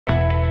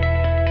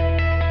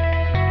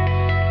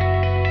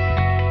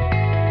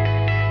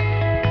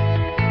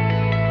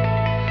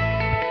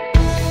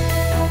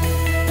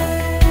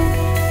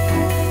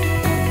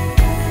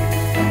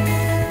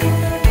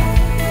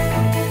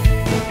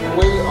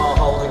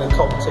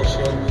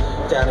competition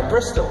down in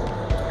Bristol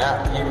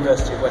at the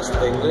University of West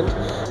of England.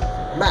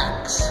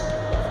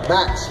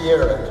 MAAXX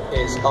Europe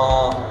is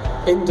our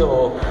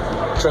indoor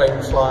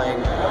drone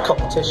flying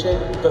competition,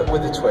 but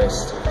with a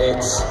twist.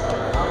 It's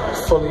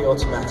fully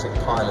automatic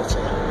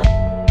piloting.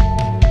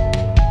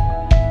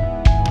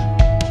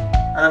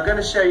 And I'm going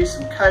to show you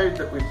some code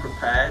that we've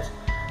prepared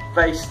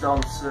based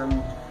on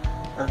some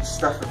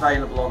stuff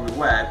available on the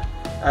web,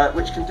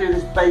 which can do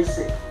this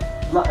basic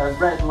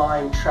red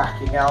line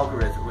tracking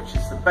algorithm, which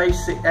is the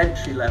basic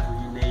entry level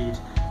you need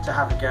to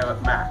have a go at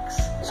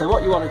MAAXX. So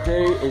what you want to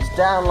do is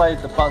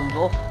download the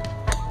bundle.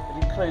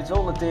 It includes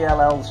all the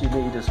DLLs you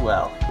need as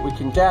well. We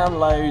can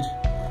download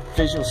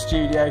Visual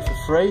Studio for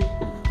free,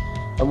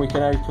 and we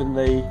can open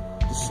the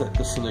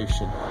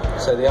solution.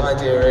 So the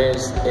idea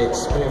is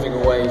it's moving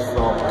away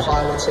from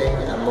piloting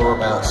and more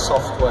about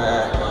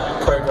software,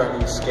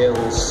 programming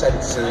skills,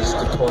 sensors,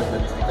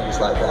 deployment and things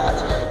like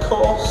that. The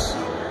course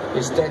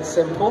is dead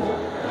simple.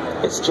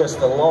 It's just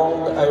a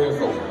long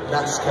oval,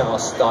 NASCAR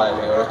style,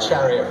 or a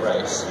chariot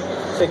race.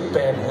 Think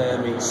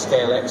Ben-Hur meets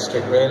scale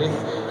X-String really.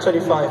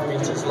 25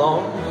 metres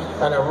long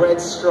and a red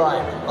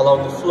stripe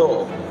along the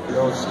floor in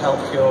order to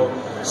help your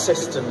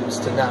systems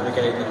to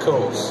navigate the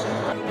course.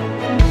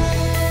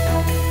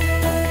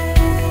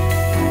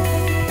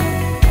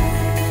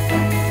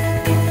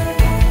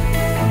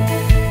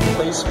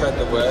 Please spread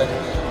the word.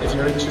 If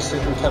you're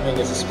interested in coming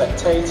as a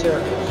spectator,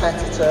 a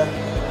competitor,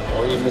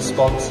 or even a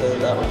sponsor,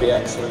 that would be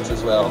excellent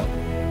as well.